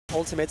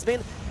ultimates.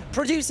 Been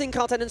producing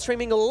content and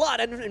streaming a lot,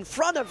 and in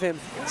front of him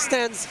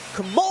stands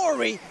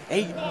Komori,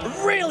 a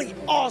really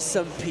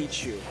awesome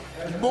Pichu.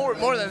 More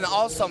than an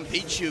awesome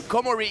Pichu.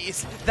 Komori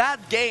is that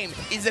game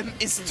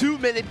is too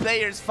many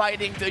players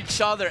fighting to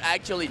each other.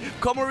 Actually,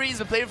 Komori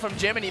is a player from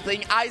Germany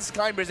playing Ice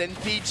Climbers and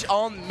Peach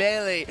on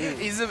melee.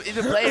 He's a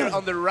player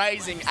on the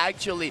rising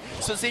actually.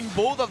 So seeing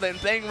both of them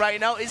playing right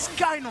now is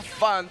kind of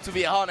fun, to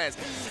be honest.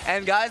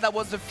 And guys, that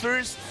was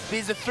this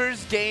is the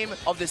first game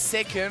of the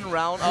second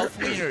round of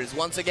winners.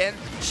 Once again,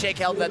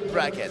 check out that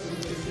bracket.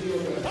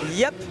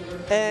 Yep.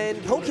 And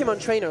Pokemon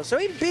Trainer, so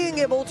being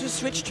able to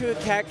switch to a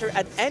character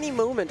at any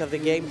moment of the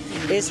game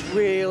is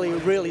really,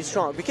 really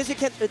strong because you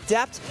can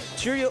adapt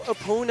to your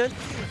opponent,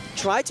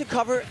 try to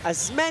cover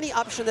as many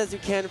options as you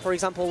can. For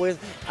example,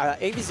 with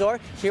Ivysaur,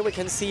 here we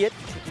can see it,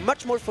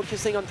 much more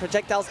focusing on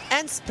projectiles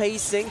and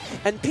spacing,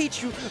 and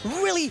Pichu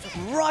really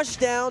rush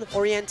down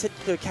oriented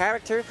the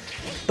character,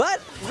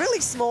 but really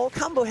small,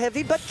 combo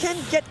heavy, but can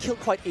get killed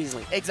quite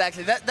easily.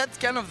 Exactly, that's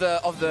kind of the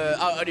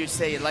how do you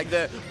say it, like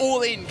the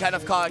all-in kind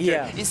of character.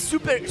 Yeah. It's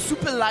super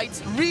light,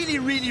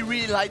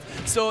 really light.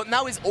 So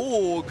now he's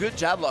good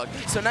jab block.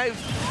 So now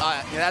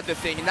that's the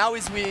thing. Now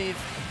he's with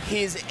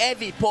his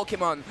heavy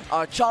Pokemon,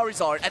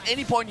 Charizard. At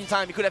any point in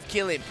time, he could have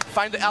killed him.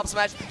 Find the up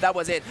smash, that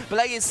was it. But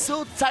like, he's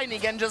so tiny, he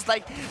can just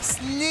like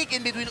sneak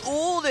in between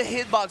all the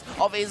hitbox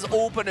of his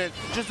opponent,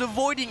 just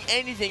avoiding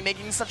anything,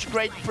 making such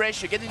great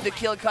pressure, getting the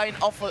kill kind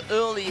of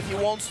early if he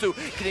wants to,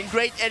 getting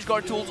great edge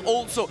guard tools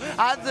also.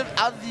 At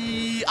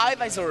the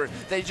Ivysaur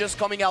that is just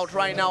coming out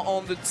right now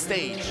on the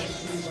stage.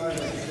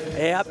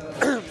 Yep,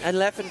 and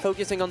Leffen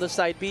focusing on the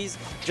side Bs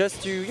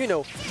just to, you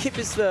know, keep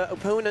his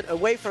opponent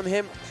away from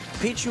him.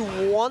 Pichu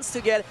wants to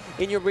get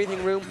in your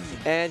breathing room,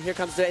 and here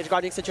comes the edge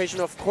guarding situation,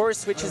 of course,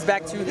 switches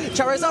back to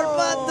Charizard,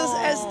 but this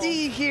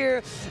SD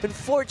here,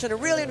 unfortunate,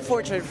 really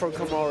unfortunate for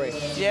Komori.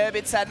 Yeah, a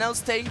bit sad. Now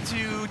staying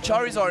to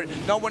Charizard,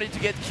 not wanting to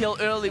get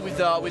killed early with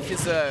his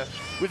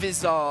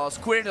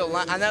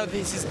Squirtle, and now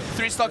this is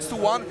 3 stocks to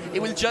 1.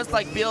 It will just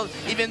like build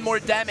even more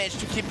damage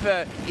to keep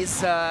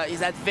his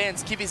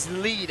advance, keep his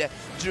lead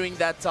during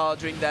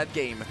that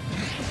game.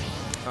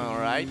 All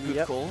right,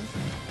 good call.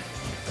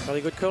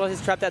 Really good call.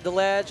 He's trapped at the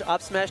ledge.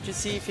 Up smash to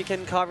see if he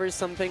can cover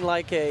something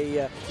like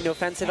a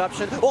offensive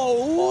option.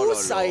 Oh,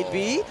 side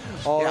B.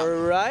 All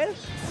right.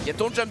 Yeah,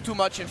 don't jump too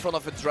much in front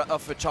of a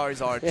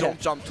Charizard. Yeah. Don't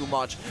jump too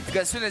much,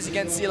 because as soon as you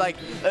can see like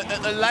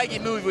a laggy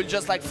move, will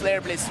just like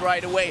Flare Blitz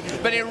right away.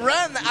 But he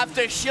ran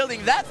after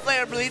shielding that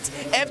Flare Blitz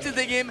after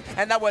the game,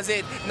 and that was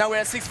it. Now we're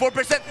at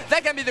 64%.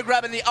 That can be the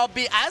grab and the up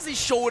B as he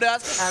showed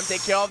us, and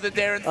take care of the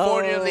dare.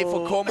 Unfortunately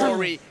for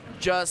Komori,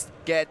 just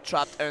get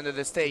trapped under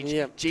the stage.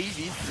 Yeah.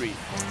 JV3.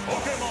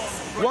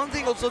 One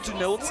thing also to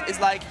note is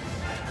like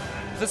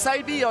the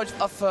side B of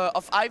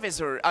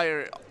Ivysaur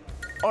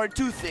are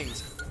two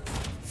things.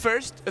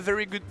 First, a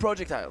very good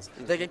projectiles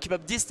that can keep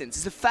up distance.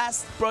 It's a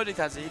fast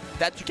projectile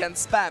that you can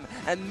spam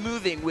and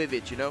moving with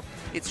it, you know?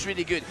 It's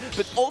really good.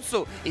 But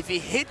also, if you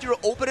hit your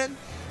opponent,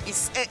 you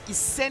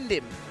send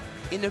him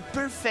in a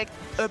perfect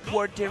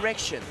upward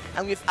direction.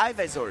 And with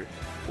Ivysaur,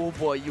 oh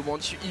boy, you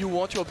want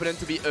your opponent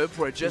to be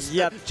upward,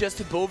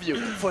 just above you.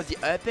 For the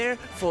up air,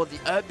 for the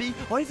up B,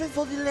 or even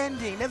for the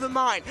landing, never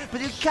mind.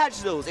 But it'll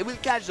catch those, it will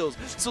catch those.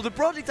 So the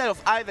projectile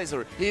of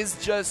Ivysaur is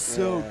just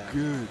so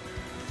good.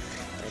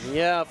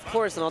 Yeah, of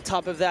course, and on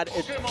top of that,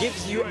 it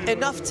gives you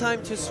enough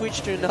time to switch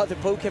to another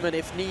Pokemon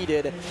if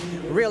needed.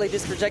 Really,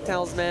 this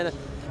projectiles, man,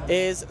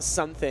 is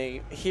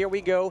something. Here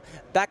we go,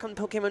 back on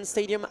Pokemon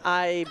Stadium,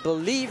 I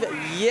believe,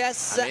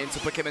 yes. I mean, it's a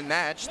Pokemon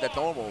match, that's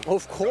normal.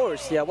 Of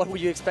course, yeah, what would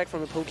you expect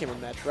from a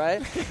Pokemon match,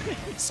 right?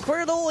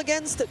 Squirtle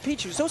against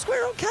Pichu. So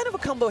Squirtle, kind of a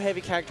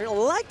combo-heavy character,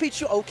 like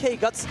Pichu, okay,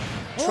 got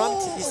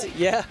trumped,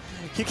 yeah.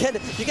 You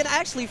can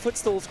actually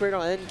footstool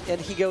Squirtle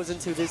and he goes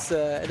into this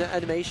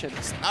animation.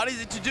 It's not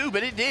easy to do,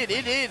 but it did.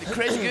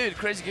 Crazy good,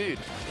 crazy good.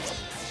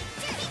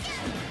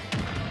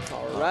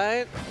 All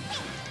right.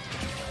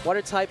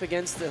 Water type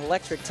against the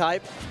electric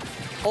type.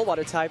 All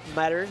water type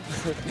matter.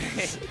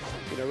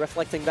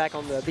 Reflecting back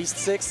on the Beast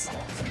 6.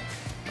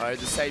 Alright,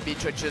 the side B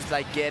tried just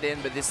like get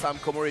in, but this time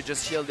Komori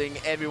just shielding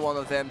every one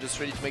of them, just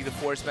ready to make the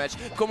force match.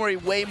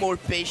 Komori way more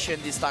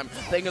patient this time,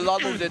 playing a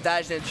lot more with the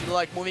dash dance,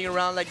 like moving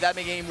around like that,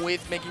 making him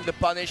whiff, making the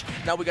punish.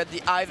 Now we got the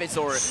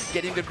Ivysaur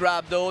getting the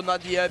grab though,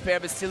 not the up air,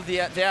 but still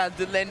there at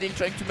the landing,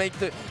 trying to make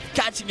the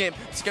catching him.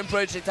 Second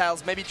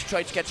projectiles, maybe to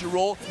try to catch a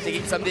roll,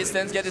 taking some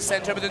distance, get the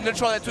center, but the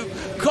neutral had to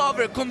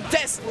cover,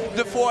 contest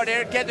the forward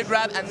air, get the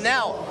grab, and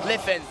now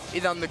Leffen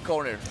is on the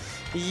corner.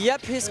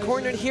 Yep, he's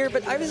cornered here,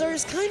 but Ivysaur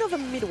is kind of a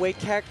mid-weight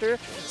character,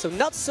 so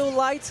not so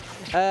light.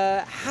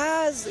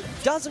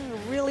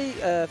 Doesn't really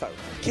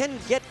can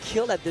get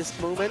killed at this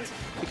moment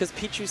because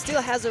Pichu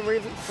still has a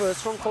really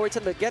strong forward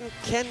turn, but again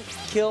can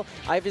kill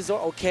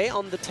Ivysaur. Okay,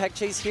 on the tech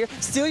chase here,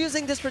 still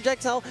using this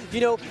projectile,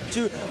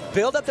 to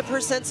build up the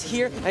percents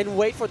here and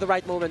wait for the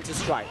right moment to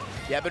strike.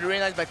 Yeah, but really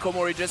nice by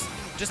Komori, just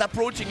just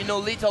approaching, you know,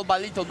 little by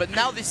little. But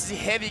now this is a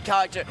heavy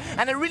character,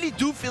 and I really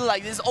do feel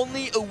like this is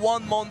only a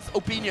 1 month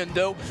opinion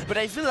though. But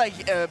I feel like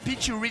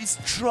Pichu really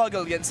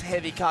struggled against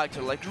heavy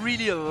character, like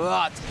really a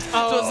lot.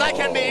 So Zach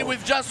can be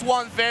with just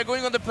one fair,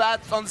 going on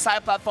the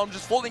side platform,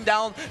 just falling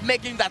down,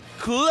 making that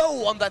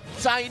glow on that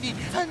tiny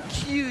and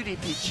cutie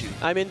Pichu.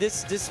 I mean,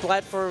 this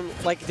platform,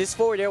 like this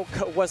forward air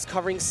was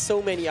covering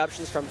so many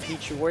options from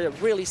Pichu. We're a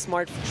really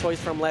smart choice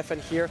from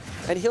Leffen here,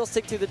 and he'll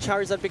stick to the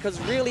Charizard because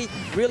really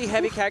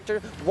heavy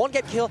character won't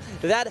get killed.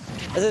 That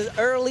is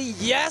early,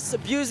 yes,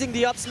 abusing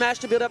the up smash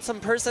to build up some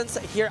percents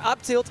here.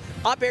 Up tilt,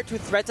 up air to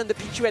threaten the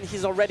Pichu, and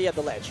he's already at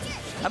the ledge.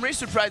 I'm really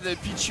surprised that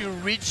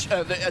Pichu reach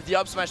the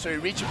up smash,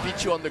 reach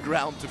Pichu on the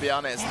ground, to be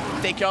honest.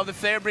 Take care of the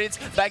flare blitz,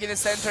 back in the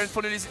center, and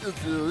finally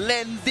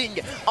landing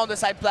on the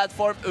side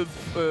platform,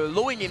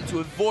 allowing him to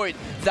avoid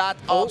that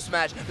up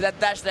smash. That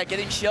dash there,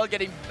 getting shield,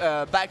 getting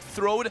back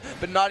thrown,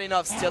 but not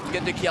enough still to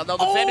get the kill. Now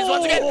the flare blitz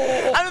once again,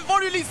 and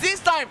unfortunately this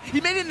time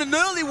he made it an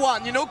early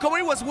one. You know,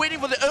 Komori was waiting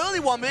for the early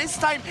one, but this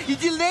time he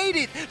delayed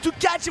it to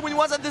catch him when he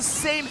was at the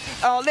same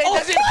lane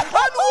as him. And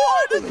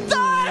what a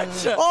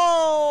dash!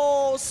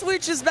 Oh,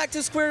 switches back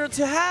to square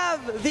to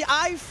have the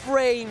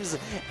iframes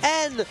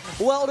and,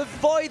 well,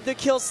 avoid the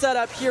kill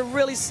setup here.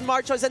 Really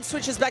smart choice, and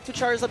switches back to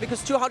Charizard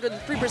because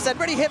 203%,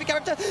 pretty heavy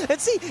character. And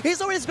see,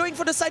 he's always going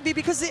for the side B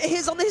because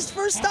he's on his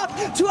first stock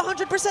to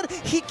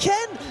 100%. He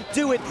can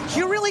do it.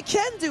 He really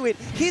can do it.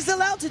 He's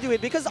allowed to do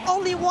it because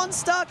only one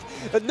stock,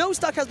 no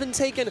stock has been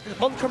taken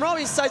on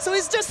Komori's side, so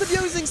he's just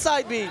abusing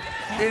side B.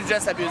 He's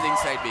just abusing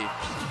side B.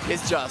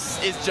 It's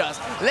just.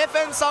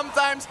 Leffen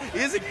sometimes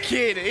is a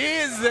kid. He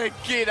is a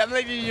kid. I'm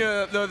letting you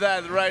know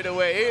that right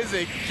away. He is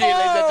a kid,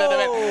 ladies and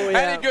gentlemen.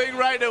 And he's going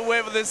right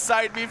away for the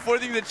side B,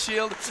 forcing the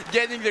shield,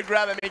 getting the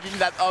grab and making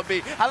that up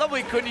B. I love how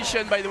he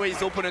conditioned, by the way,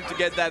 his opponent to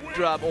get that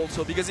grab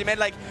also, because he made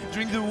like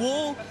during the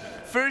whole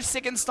first,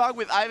 second stock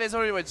with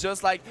Ivezor, he was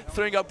just like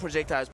throwing up projectiles.